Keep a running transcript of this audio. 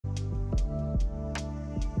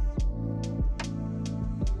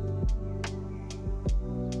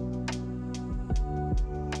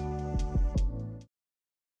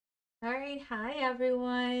All right, hi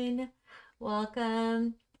everyone.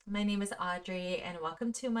 Welcome. My name is Audrey and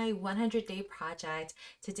welcome to my 100-day project.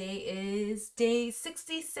 Today is day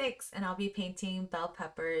 66 and I'll be painting bell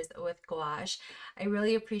peppers with gouache. I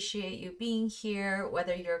really appreciate you being here,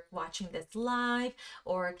 whether you're watching this live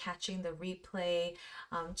or catching the replay.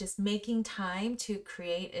 Just making time to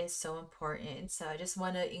create is so important. So I just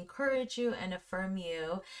want to encourage you and affirm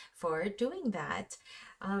you for doing that.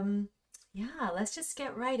 Yeah, let's just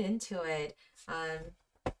get right into it.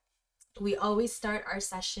 We always start our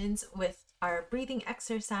sessions with our breathing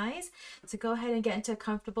exercise. So go ahead and get into a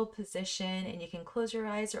comfortable position, and you can close your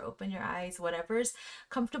eyes or open your eyes, whatever's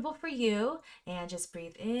comfortable for you, and just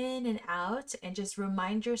breathe in and out, and just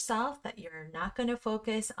remind yourself that you're not going to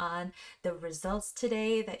focus on the results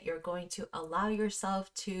today, that you're going to allow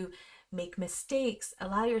yourself to make mistakes,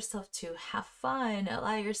 allow yourself to have fun,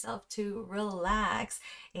 allow yourself to relax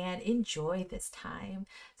and enjoy this time.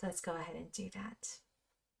 So let's go ahead and do that.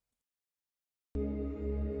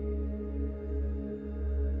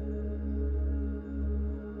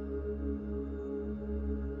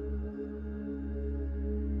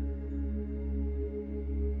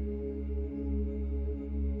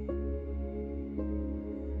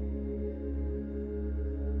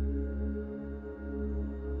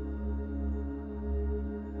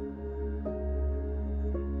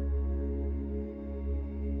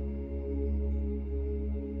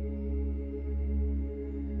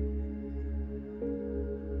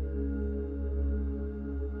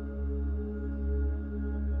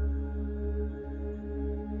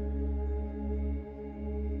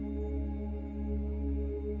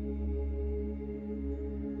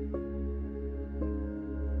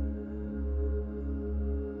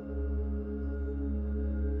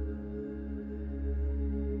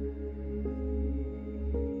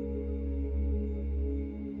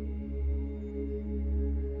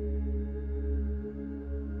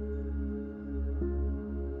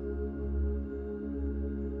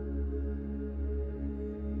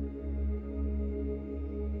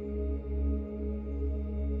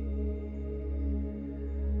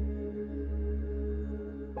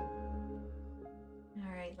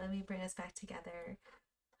 All right, let me bring us back together.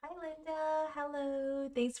 Hi, Linda. Hello.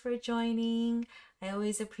 Thanks for joining. I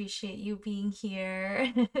always appreciate you being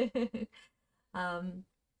here. All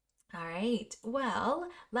right. Well,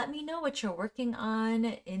 let me know what you're working on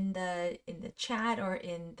in the chat or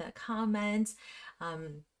in the comments. What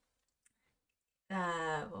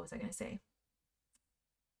was I gonna say?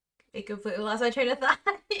 I completely lost my train of thought.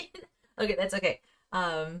 Okay, that's okay.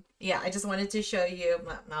 Yeah, I just wanted to show you,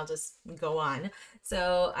 I'll just go on.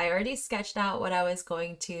 So I already sketched out what I was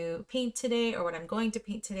going to paint today, or what I'm going to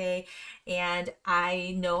paint today. And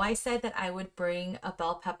I know I said that I would bring a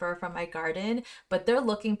bell pepper from my garden, but they're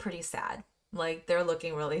looking pretty sad. Like, they're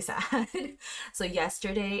looking really sad. So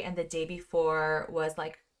yesterday and the day before was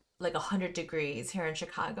like 100 degrees here in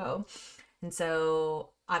Chicago. And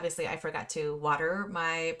so obviously I forgot to water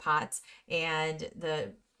my pots, and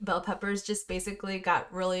the bell peppers just basically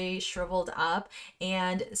got really shriveled up,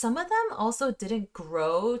 and some of them also didn't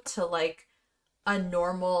grow to like a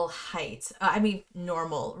normal height. I mean,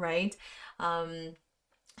 normal, right?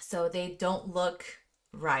 So they don't look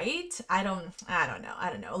right. I don't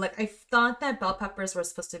know. Like, I thought that bell peppers were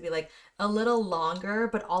supposed to be like a little longer,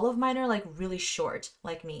 but all of mine are like really short,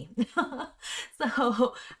 like me.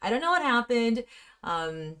 So I don't know what happened.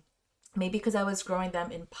 Maybe because I was growing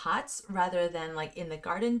them in pots rather than like in the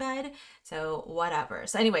garden bed. So whatever.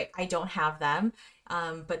 So anyway, I don't have them,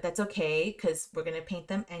 but that's okay because we're going to paint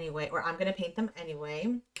them anyway, or I'm going to paint them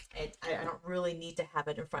anyway. I don't really need to have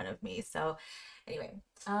it in front of me. So anyway,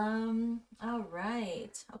 all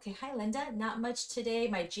right. Okay. Hi, Linda. Not much today.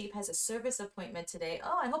 My Jeep has a service appointment today.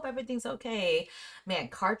 Oh, I hope everything's okay. Man,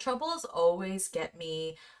 car troubles always get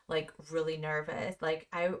me like really nervous. Like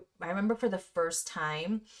I remember for the first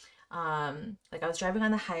time, like I was driving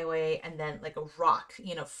on the highway, and then like a rock,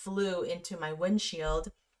 flew into my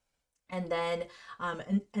windshield. And then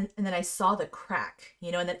and then I saw the crack,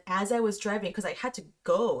 and then as I was driving, because I had to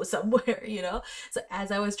go somewhere, so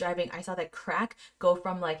as I was driving, I saw that crack go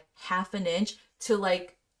from like half an inch to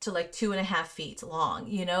like 2.5 feet long.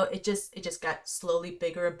 It just got slowly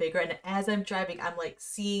bigger and bigger, and as I'm driving, I'm like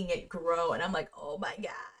seeing it grow, and I'm like, oh my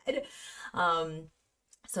God.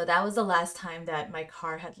 So that was the last time that my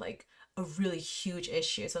car had like a really huge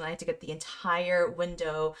issue. So I had to get the entire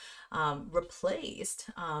window replaced.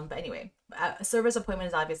 But anyway, a service appointment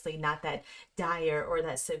is obviously not that dire or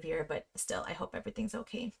that severe, but still, I hope everything's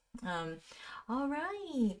okay. All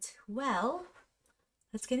right. Well,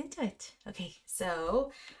 let's get into it. Okay,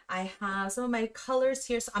 so I have some of my colors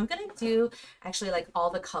here. So I'm gonna do actually like all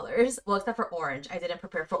the colors, well, except for orange. I didn't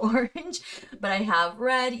prepare for orange, but I have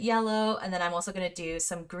red, yellow, and then I'm also gonna do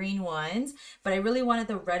some green ones. But I really wanted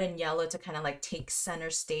the red and yellow to kind of like take center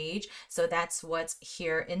stage. So that's what's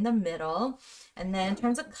here in the middle. And then in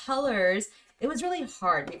terms of colors, it was really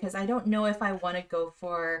hard because I don't know if I want to go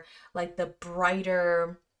for like the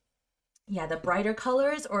brighter, yeah, the brighter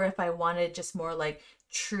colors, or if I wanted just more like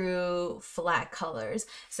true flat colors.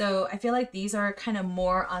 So I feel like these are kind of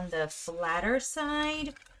more on the flatter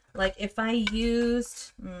side. Like if I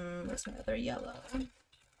used, where's my other yellow?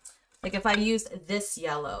 Like if I used this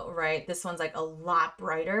yellow, right? This one's like a lot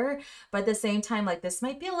brighter, but at the same time, like this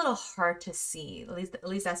might be a little hard to see. At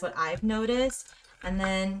least that's what I've noticed. And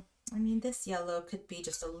then, I mean, this yellow could be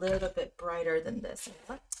just a little bit brighter than this.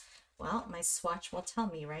 Well, my swatch will tell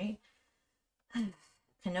me, right?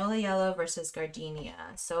 Canola yellow versus gardenia.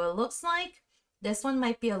 So it looks like this one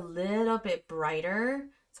might be a little bit brighter.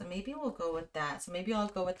 So maybe we'll go with that. So maybe I'll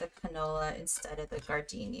go with the canola instead of the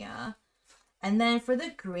gardenia. And then for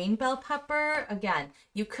the green bell pepper, again,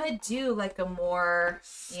 you could do like a more,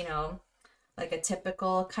 you know, like a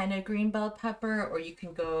typical kind of green bell pepper, or you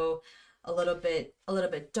can go a little bit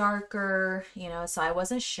darker, you know, so I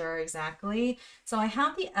wasn't sure exactly. So I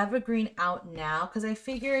have the evergreen out now because I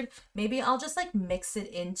figured maybe I'll just like mix it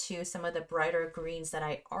into some of the brighter greens that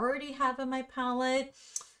I already have in my palette.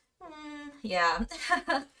 Yeah.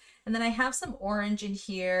 And then I have some orange in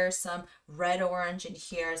here, some red orange in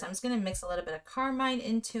here. So I'm just going to mix a little bit of carmine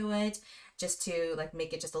into it just to like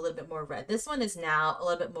make it just a little bit more red. This one is now a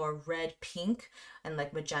little bit more red pink and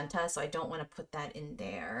like magenta, so I don't want to put that in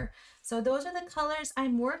there. So those are the colors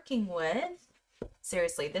I'm working with.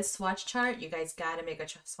 Seriously, this swatch chart, you guys got to make a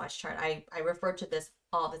swatch chart. I refer to this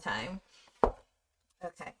all the time.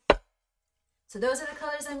 Okay. So those are the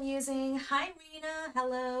colors I'm using. Hi, Rena.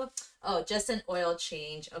 Hello. Oh, just an oil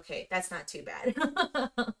change. Okay, that's not too bad.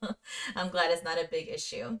 I'm glad it's not a big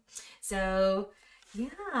issue. So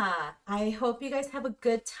yeah, I hope you guys have a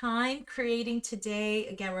good time creating today.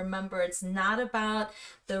 Again, remember, it's not about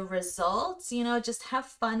the results, you know, just have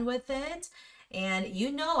fun with it. And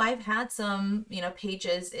you know, I've had some, you know,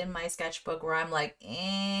 pages in my sketchbook where I'm like,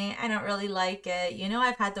 I don't really like it. You know,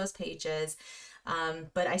 I've had those pages.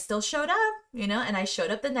 But I still showed up, you know, and I showed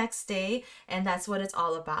up the next day, and that's what it's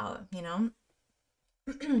all about, you know.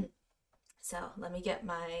 So let me get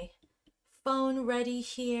my phone ready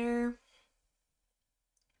here.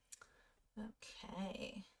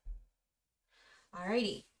 Okay.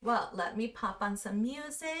 Alrighty. Well, let me pop on some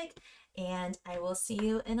music, and I will see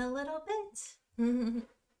you in a little bit.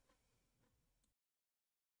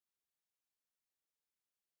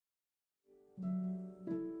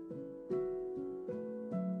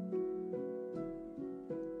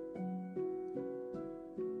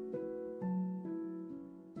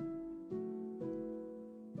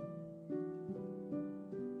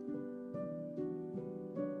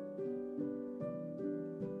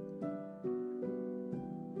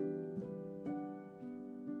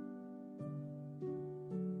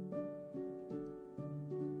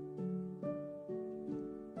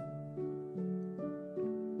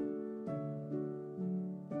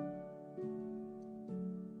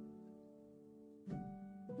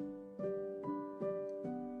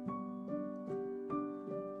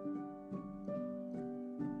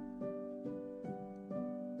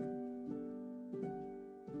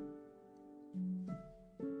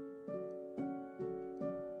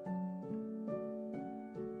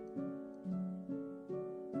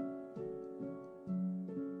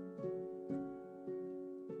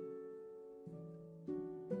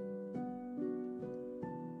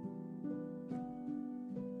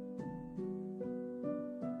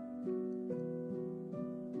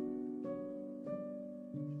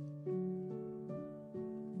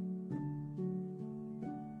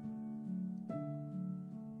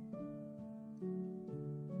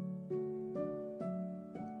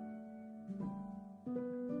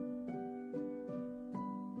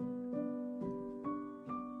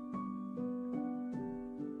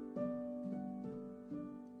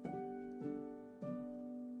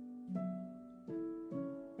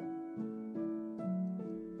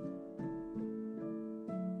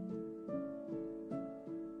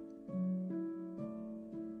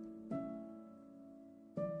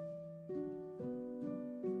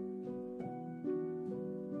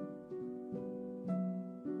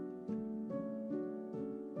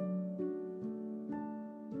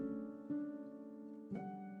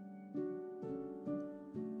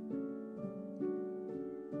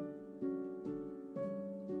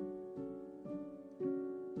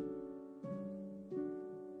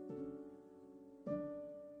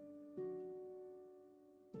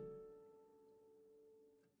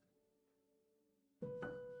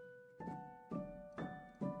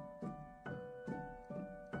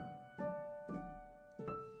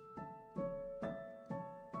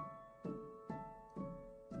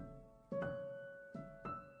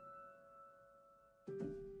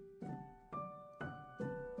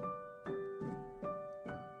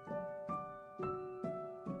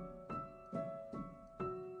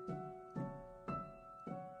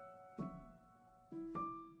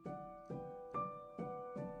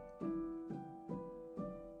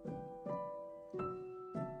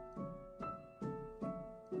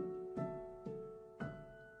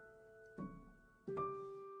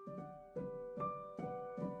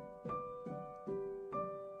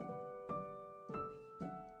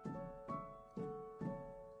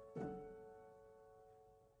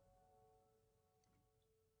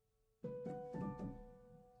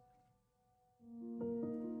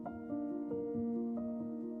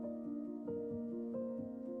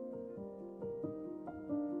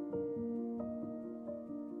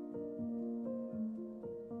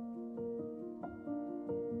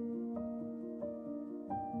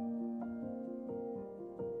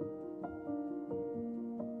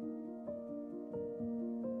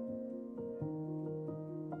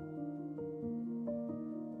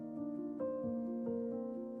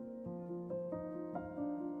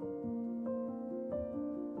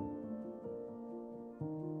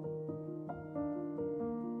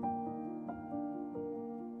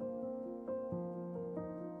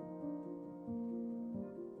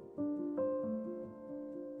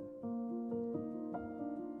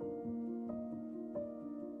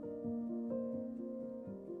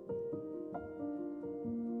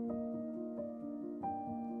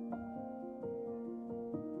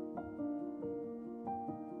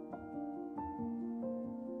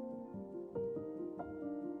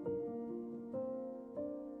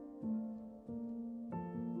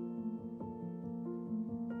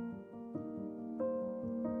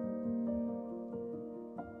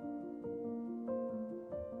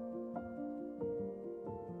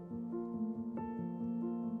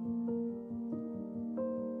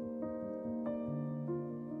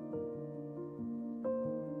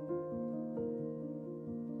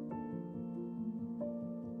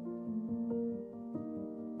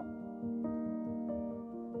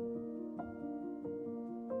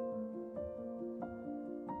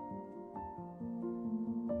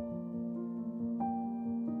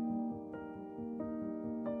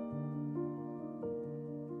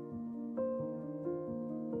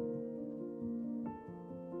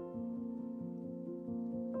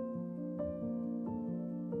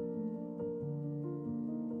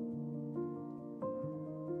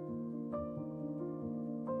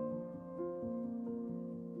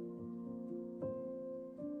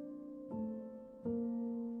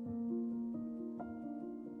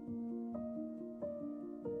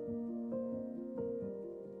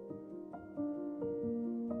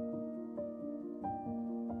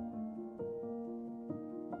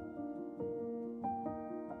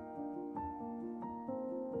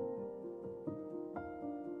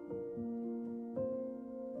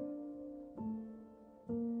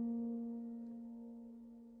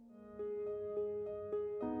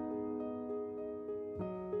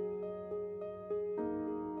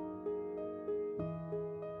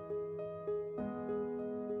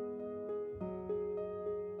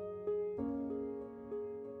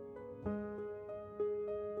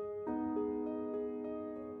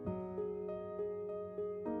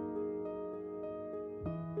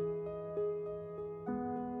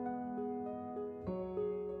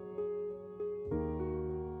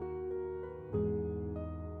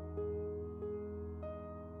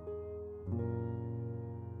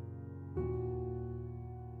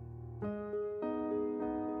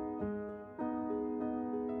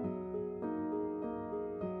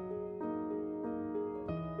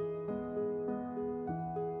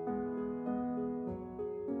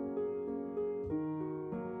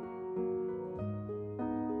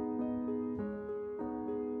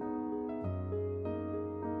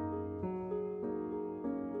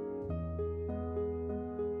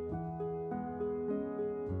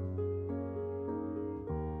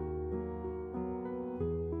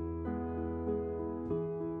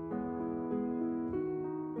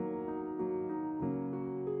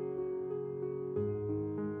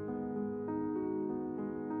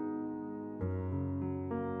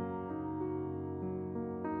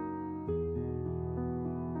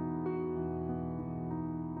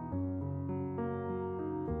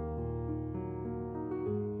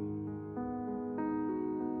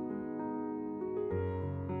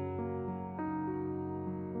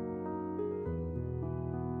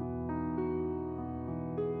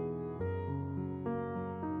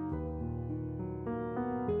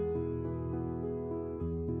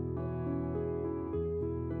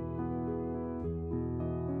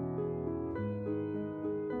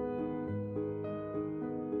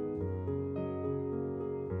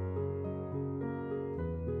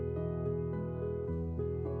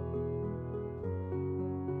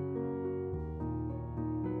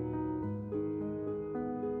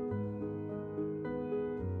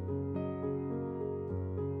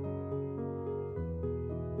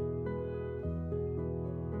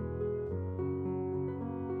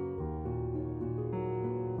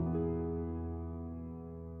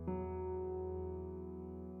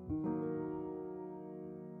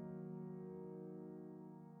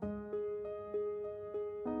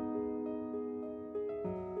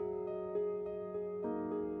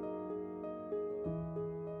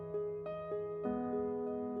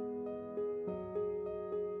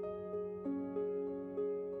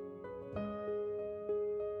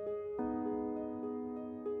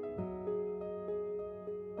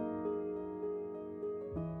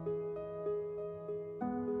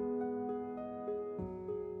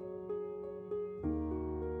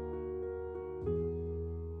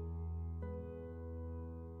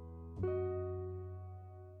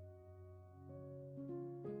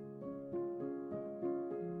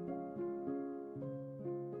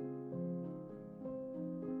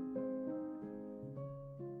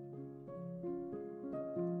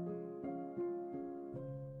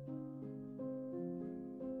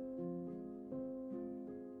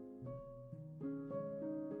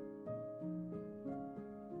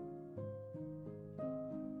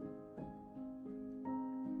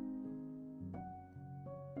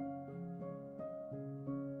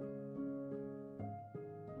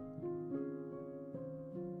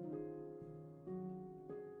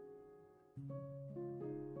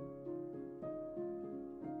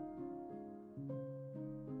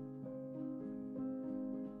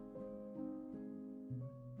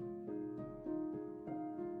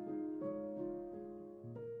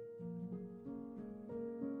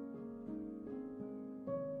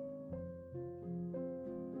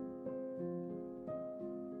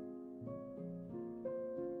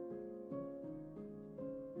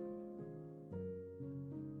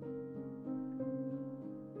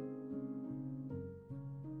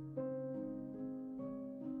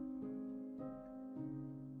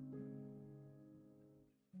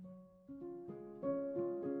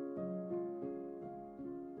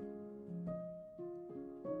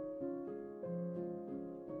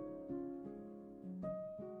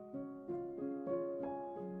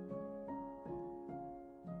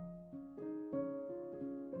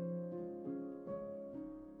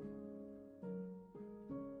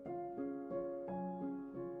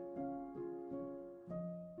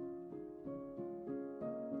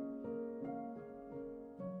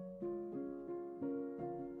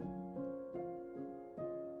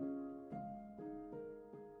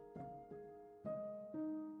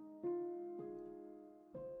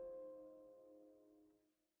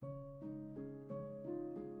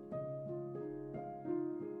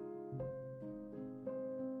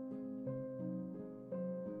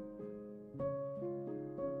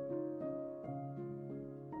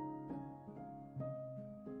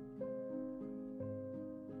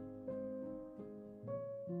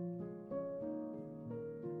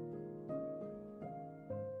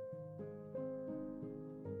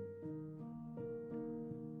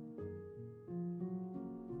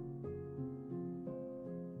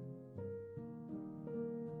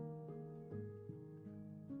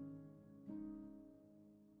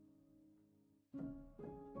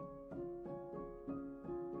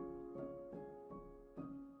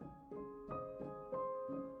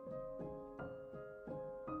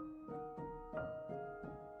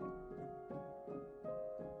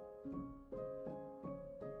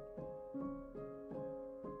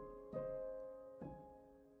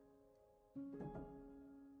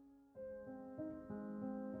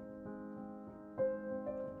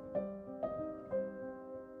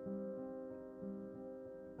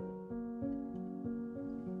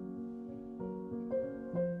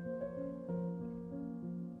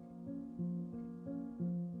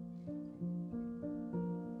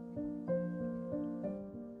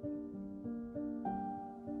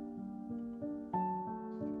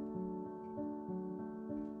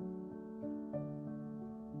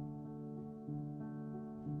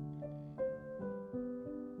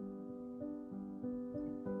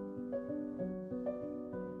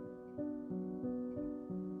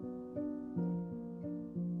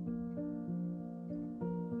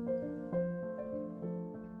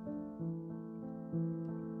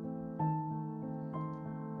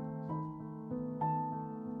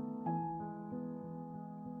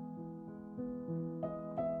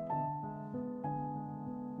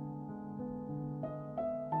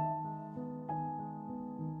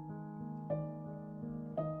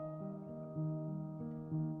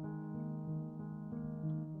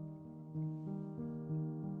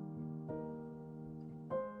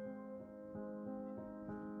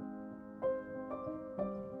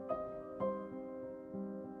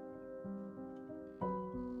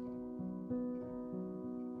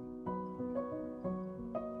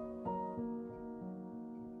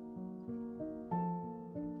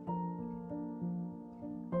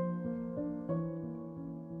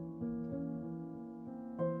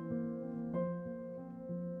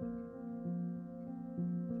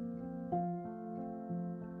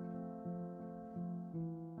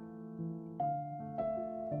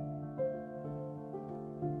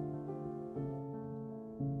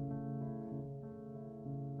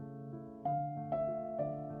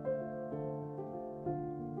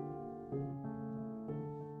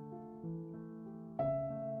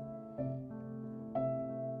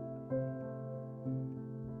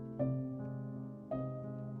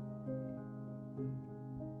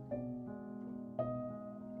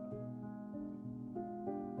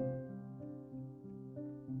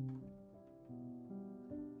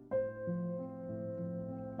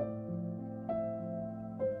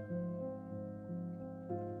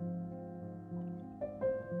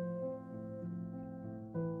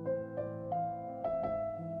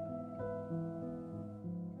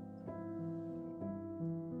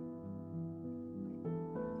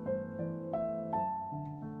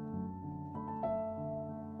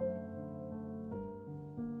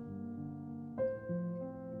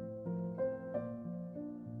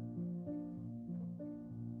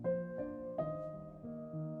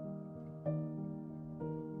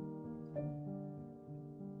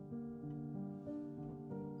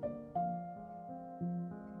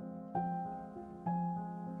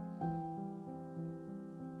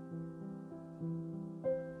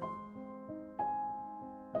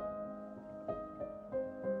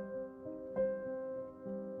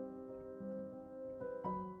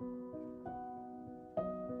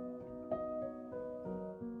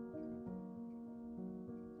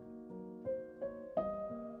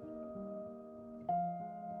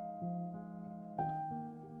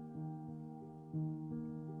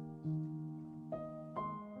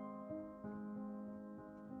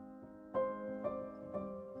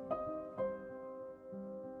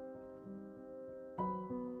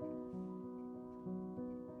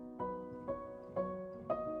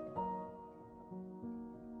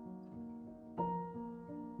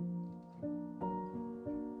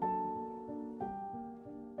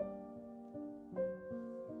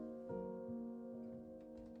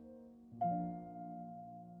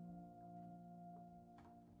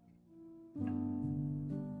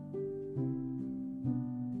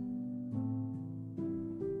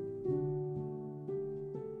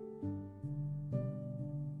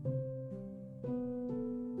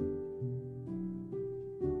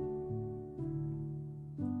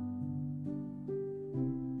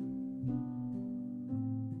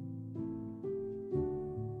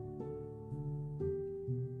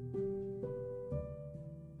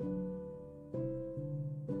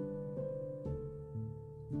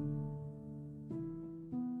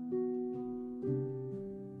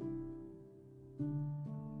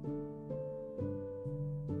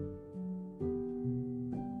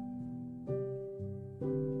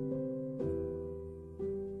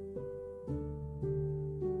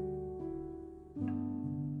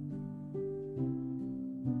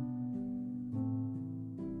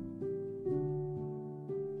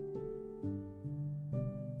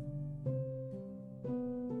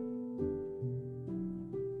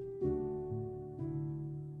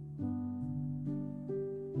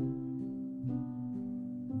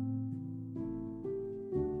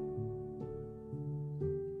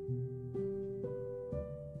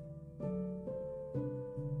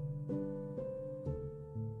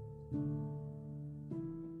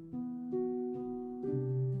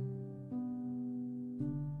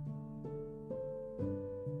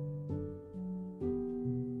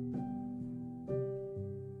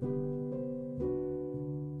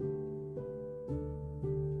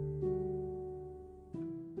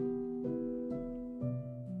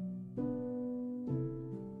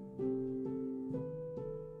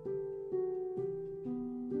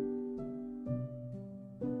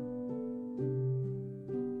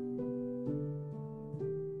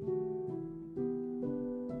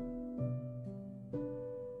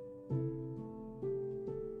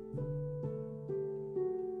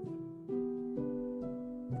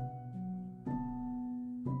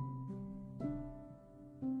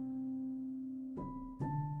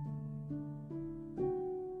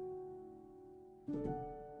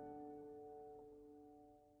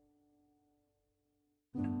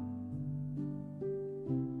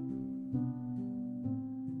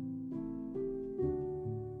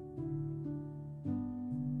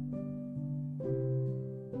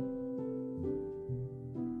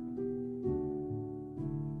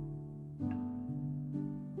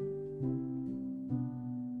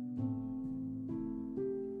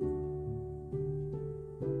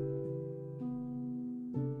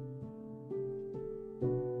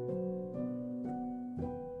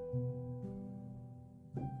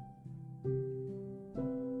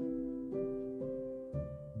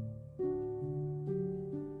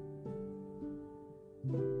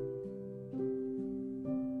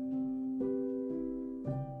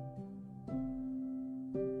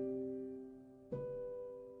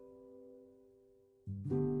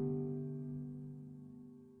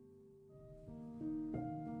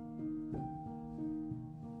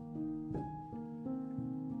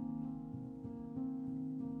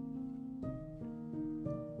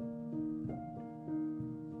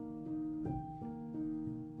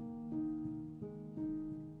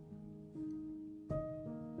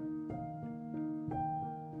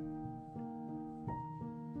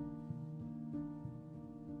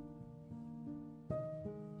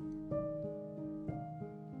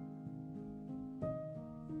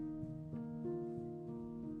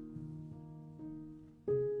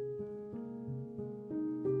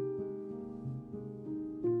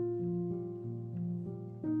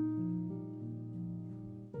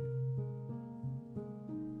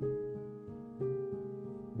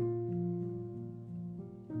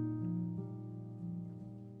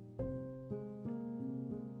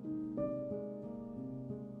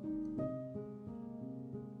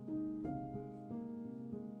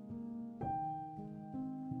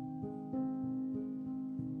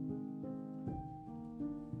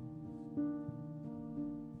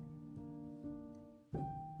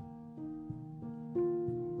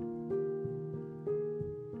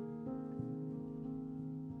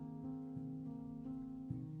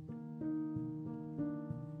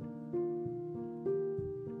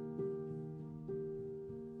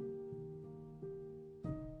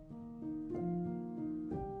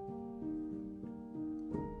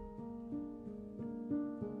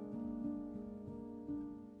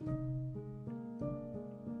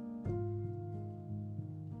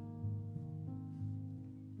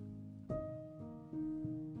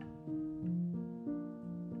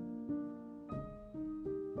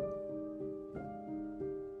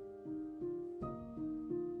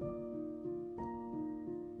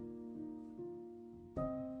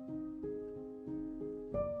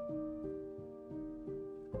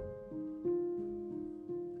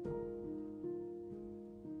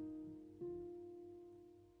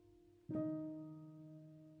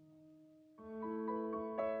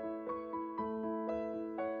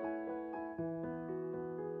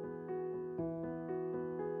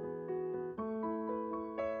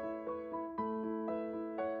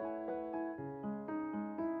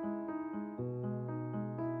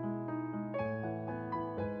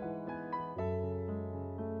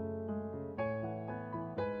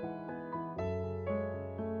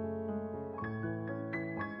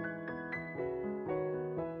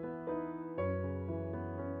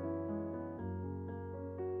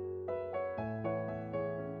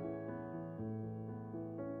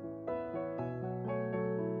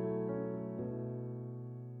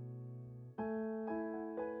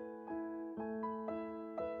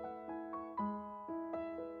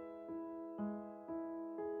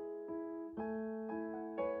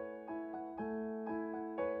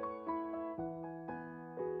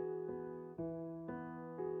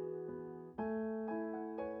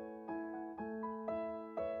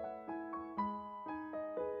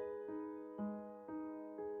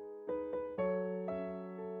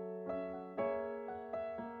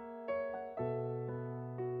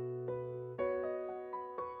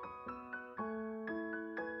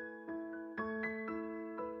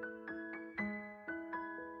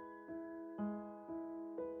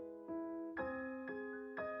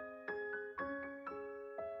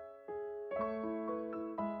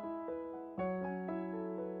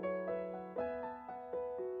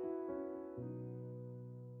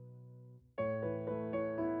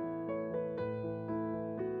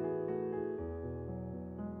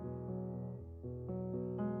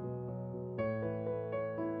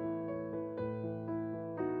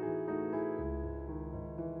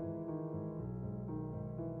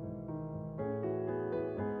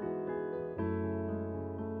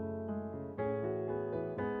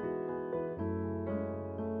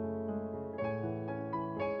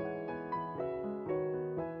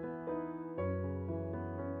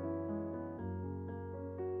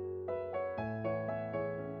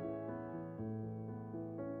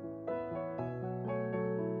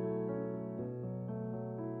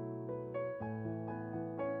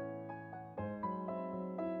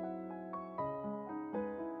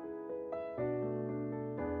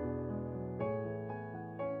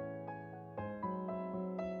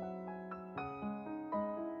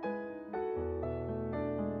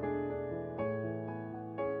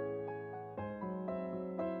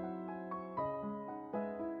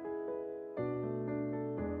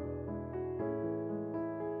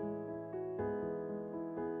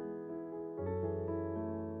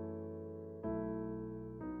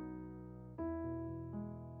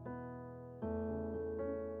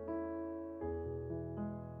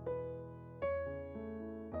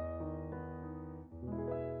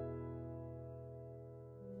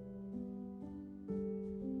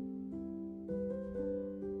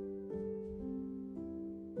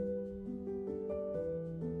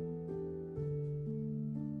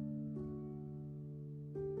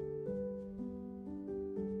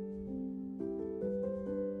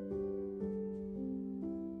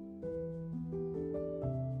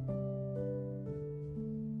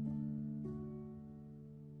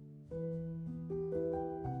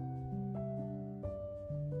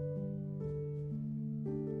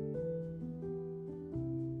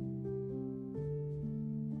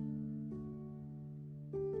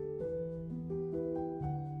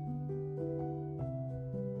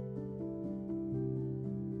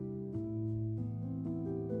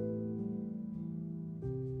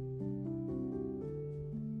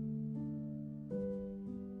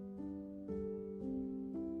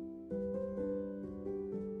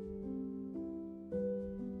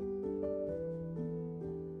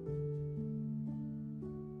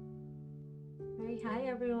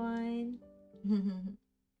 everyone.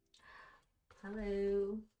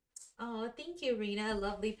 Hello. Oh, thank you, Rena.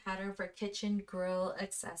 Lovely pattern for kitchen grill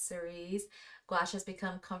accessories. Gouache has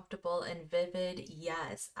become comfortable and vivid.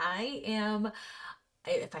 Yes,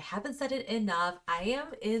 if I haven't said it enough, I am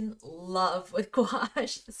in love with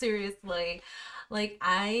gouache. Seriously. Like,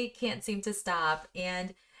 I can't seem to stop.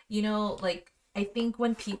 And, like, I think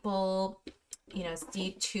when people,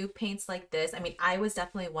 see tube paints like this, I mean, I was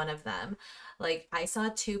definitely one of them. Like, I saw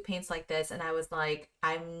tube paints like this, and I was like,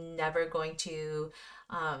 I'm never going to,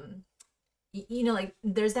 um, like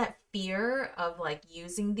there's that fear of like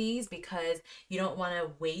using these because you don't want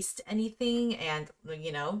to waste anything, and like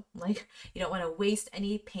you don't want to waste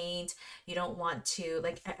any paint. You don't want to,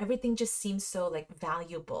 like, everything just seems so like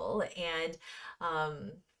valuable, and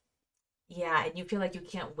um yeah, and you feel like you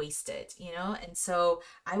can't waste it, and so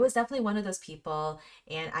I was definitely one of those people,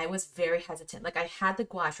 and I was very hesitant. Like, I had the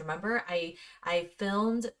gouache, remember, I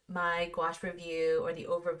filmed my gouache review or the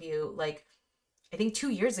overview, like, I think 2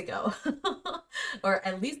 years ago, or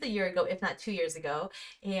at least a year ago, if not 2 years ago.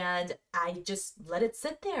 And I just let it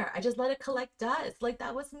sit there. I just let it collect dust. Like,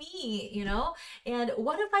 that was me. And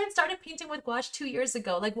what if I had started painting with gouache 2 years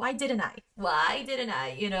ago? Like, why didn't I? Why didn't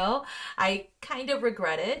I? I kind of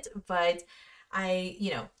regret it, but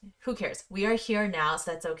who cares? We are here now,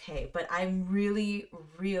 so that's okay. But I'm really,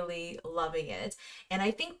 really loving it. And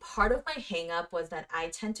I think part of my hang up was that I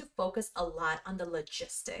tend to focus a lot on the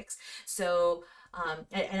logistics. So,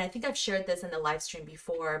 and I think I've shared this in the live stream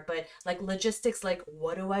before, but like logistics, like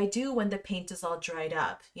what do I do when the paint is all dried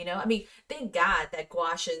up? I mean, thank God that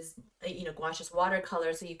gouache is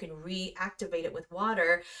watercolor, so you can reactivate it with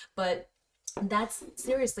water. But that's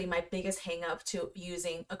seriously my biggest hang up to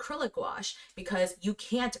using acrylic gouache, because you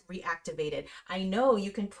can't reactivate it. I know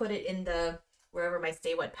you can put it in wherever my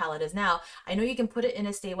Stay Wet palette is now. I know you can put it in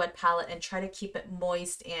a Stay Wet palette and try to keep it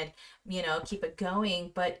moist and, keep it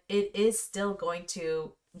going, but it is still going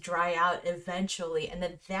to dry out eventually. And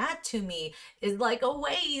then that to me is like a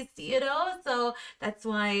waste, So that's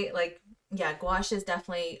why, like, yeah, gouache is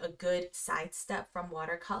definitely a good sidestep from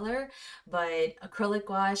watercolor, but acrylic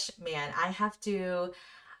gouache, man, I have to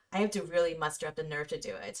really muster up the nerve to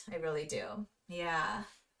do it. I really do. Yeah.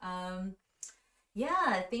 Um,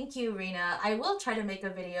 yeah, thank you, Rena. I will try to make a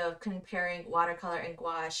video of comparing watercolor and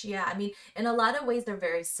gouache. Yeah, I mean, in a lot of ways, they're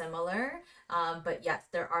very similar. But yes,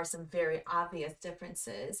 there are some very obvious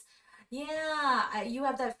differences. Yeah, you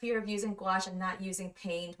have that fear of using gouache and not using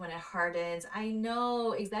paint when it hardens. I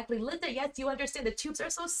know, exactly. Linda, yes, you understand the tubes are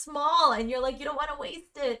so small and you're like, you don't want to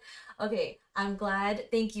waste it. Okay, I'm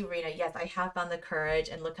glad. Thank you, Rena. Yes, I have found the courage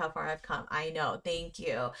and look how far I've come. I know. Thank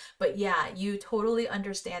you. But yeah, you totally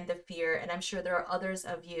understand the fear. And I'm sure there are others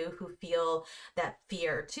of you who feel that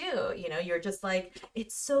fear too. You're just like,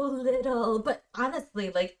 it's so little. But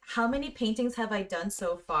honestly, like, how many paintings have I done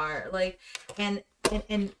so far? Like, and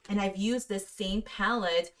I've used this same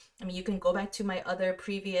palette. I mean, you can go back to my other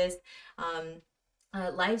previous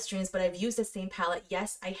live streams, but I've used the same palette.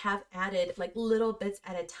 Yes, I have added like little bits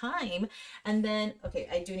at a time. And then, okay,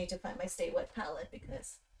 I do need to find my Stay Wet palette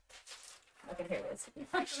because, okay, here it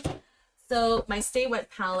is. So my Stay Wet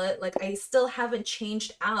palette, like, I still haven't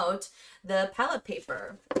changed out the palette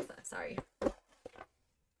paper. Sorry.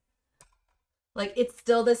 Like, it's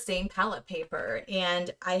still the same palette paper,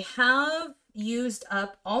 and I have used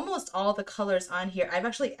up almost all the colors on here. I've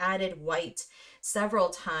actually added white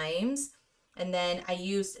several times, and then I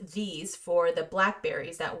used these for the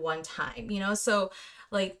blackberries at one time, so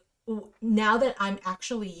like now that I'm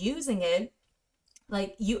actually using it,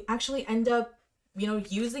 like, you actually end up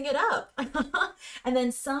using it up. And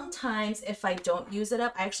then sometimes if I don't use it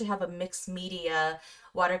up, I actually have a mixed media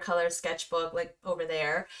watercolor sketchbook like over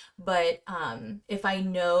there. But if I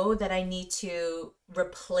know that I need to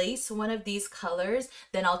replace one of these colors,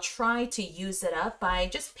 then I'll try to use it up by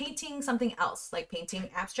just painting something else, like painting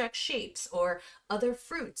abstract shapes or other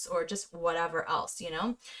fruits or just whatever else,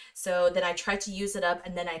 so then I try to use it up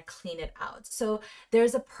and then I clean it out. So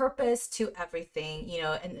there's a purpose to everything,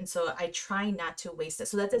 and so I try not to waste it.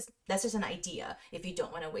 So that's just an idea if you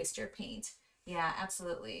don't want to waste your paint. Yeah,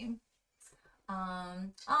 absolutely.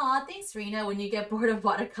 Thanks, Rena. When you get bored of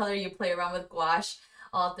watercolor, you play around with gouache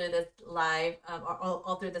all through this live, or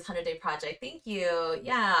all through this 100-day project. Thank you.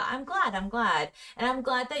 Yeah, I'm glad. And I'm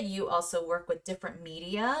glad that you also work with different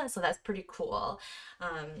media. So that's pretty cool.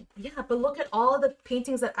 Yeah, but look at all of the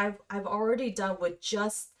paintings that I've already done with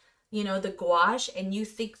just, the gouache, and you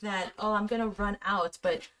think that, oh, I'm going to run out,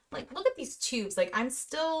 but like look at these tubes. Like I'm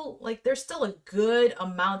still like there's still a good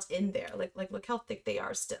amount in there. Like look how thick they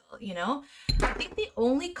are still, you know? I think the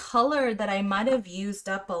only color that I might have used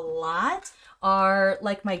up a lot are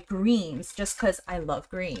like my greens, just because I love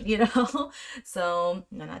green, you know? So,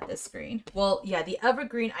 no, not this green. Well, yeah, the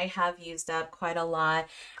evergreen I have used up quite a lot.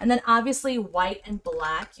 And then obviously white and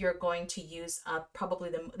black, you're going to use up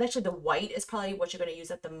probably actually the white is probably what you're going to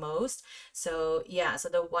use up the most. So yeah, so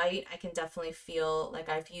the white, I can definitely feel like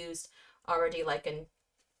I've used already like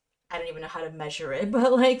I don't even know how to measure it,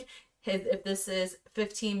 but like if this is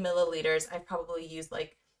 15 milliliters, I've probably used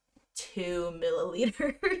like 2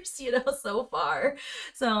 milliliters, you know, so far.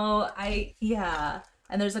 So yeah.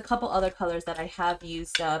 And there's a couple other colors that I have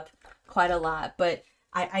used up quite a lot, but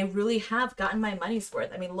I really have gotten my money's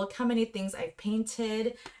worth. I mean, look how many things I've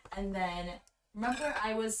painted. And then remember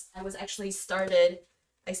I was actually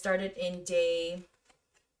I started in day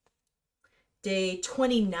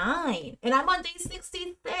 29 and I'm on day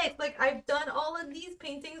 66. Like I've done all of these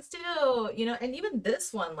paintings too, you know, and even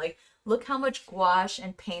this one, like look how much gouache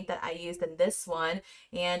and paint that I used in this one,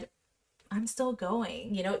 and I'm still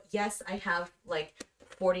going, you know. Yes, I have like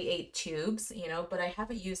 48 tubes, you know, but I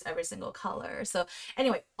haven't used every single color. So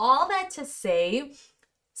anyway, all that to say,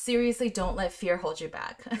 seriously, don't let fear hold you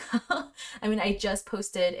back. I mean, I just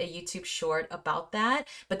posted a YouTube short about that,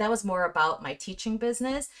 but that was more about my teaching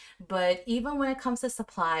business. But even when it comes to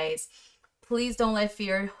supplies, please don't let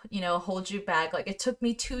fear, you know, hold you back. Like it took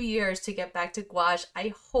me 2 years to get back to gouache.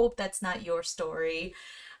 I hope that's not your story.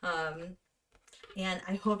 And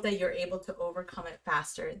I hope that you're able to overcome it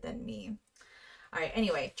faster than me. All right,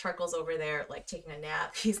 anyway, Charcoal's over there like taking a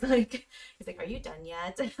nap. He's like, are you done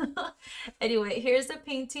yet? Anyway, here's the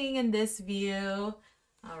painting in this view.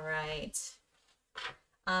 All right.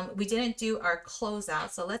 We didn't do our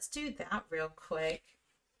closeout, so let's do that real quick.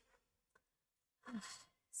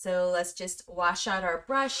 So let's just wash out our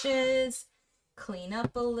brushes, clean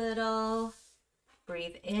up a little,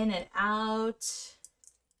 breathe in and out,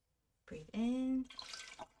 breathe in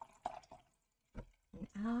and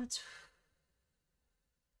out.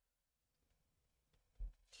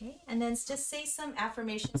 Okay, and then just say some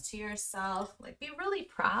affirmations to yourself, like be really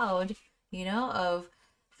proud, you know, of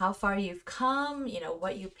how far you've come, you know,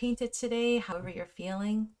 what you painted today, however you're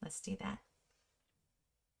feeling. Let's do that.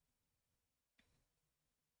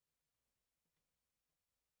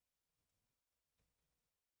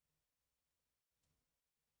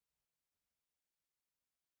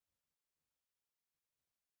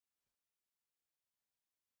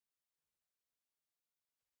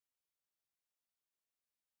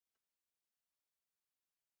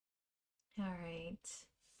 All right.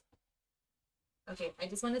 Okay, I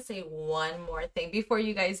just want to say one more thing before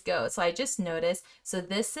you guys go. So I just noticed, so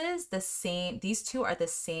this is the same, these two are the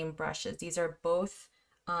same brushes. These are both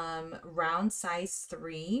round size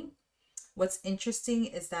 3. What's interesting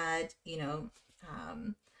is that, you know,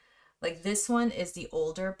 like this one is the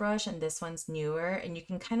older brush and this one's newer, and you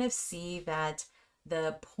can kind of see that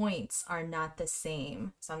the points are not the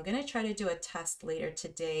same. So I'm going to try to do a test later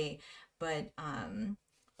today, but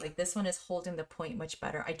like this one is holding the point much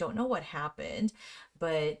better. I don't know what happened,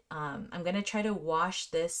 but I'm going to try to wash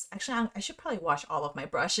this. Actually, I should probably wash all of my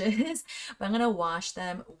brushes, but I'm going to wash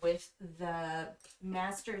them with the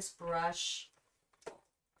Master's brush.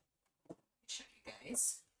 Let me show you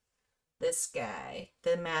guys. This guy,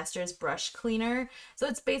 the Master's brush cleaner. So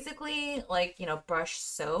it's basically like, you know, brush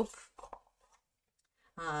soap.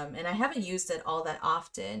 And I haven't used it all that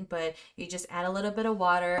often, but you just add a little bit of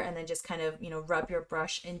water and then just kind of, you know, rub your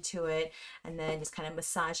brush into it and then just kind of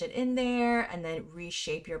massage it in there and then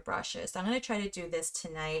reshape your brushes. So I'm going to try to do this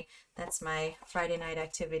tonight. That's my Friday night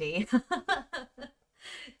activity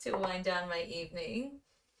to wind down my evening.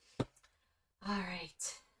 All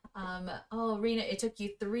right. Oh, Rena, it took you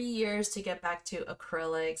 3 years to get back to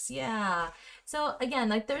acrylics. Yeah. So again,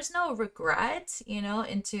 like there's no regret, you know,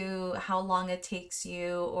 into how long it takes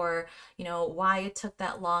you or, you know, why it took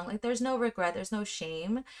that long. Like there's no regret, there's no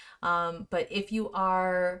shame. But if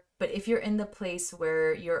you're in the place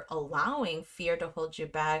where you're allowing fear to hold you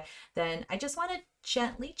back, then I just want to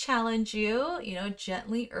gently challenge you, you know,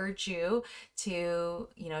 gently urge you to,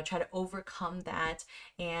 you know, try to overcome that.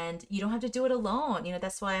 And you don't have to do it alone. You know,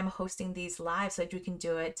 that's why I'm hosting these lives so that we can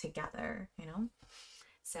do it together, you know.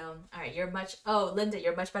 So, all right, Linda,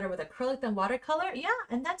 you're much better with acrylic than watercolor. Yeah,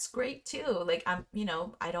 and that's great too. Like you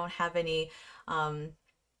know, I don't have any, I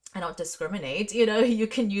don't discriminate, you know, you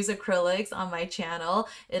can use acrylics on my channel.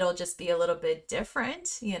 It'll just be a little bit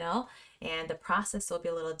different, you know. and the process will be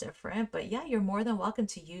a little different. But yeah, you're more than welcome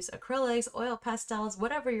to use acrylics, oil pastels,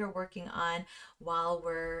 whatever you're working on while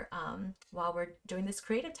we're doing this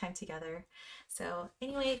creative time together. So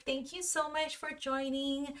anyway, thank you so much for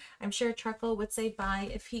joining. I'm sure Charcoal would say bye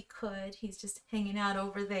if he could. He's just hanging out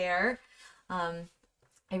over there.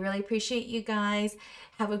 I really appreciate you guys.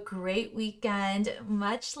 Have a great weekend.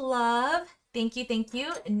 Much love. Thank you. Thank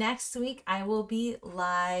you. Next week, I will be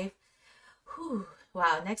live. Whew.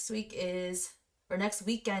 Wow. Next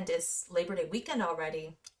weekend is Labor Day weekend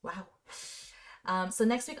already. Wow. So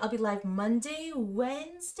next week, I'll be live Monday,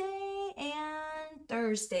 Wednesday, and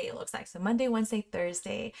Thursday, it looks like. So Monday, Wednesday,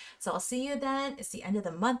 Thursday. So I'll see you then. It's the end of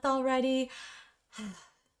the month already.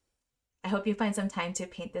 I hope you find some time to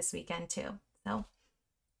paint this weekend too. So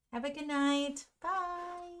have a good night.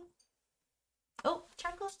 Bye. Oh,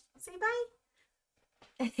 Charcoal, say bye.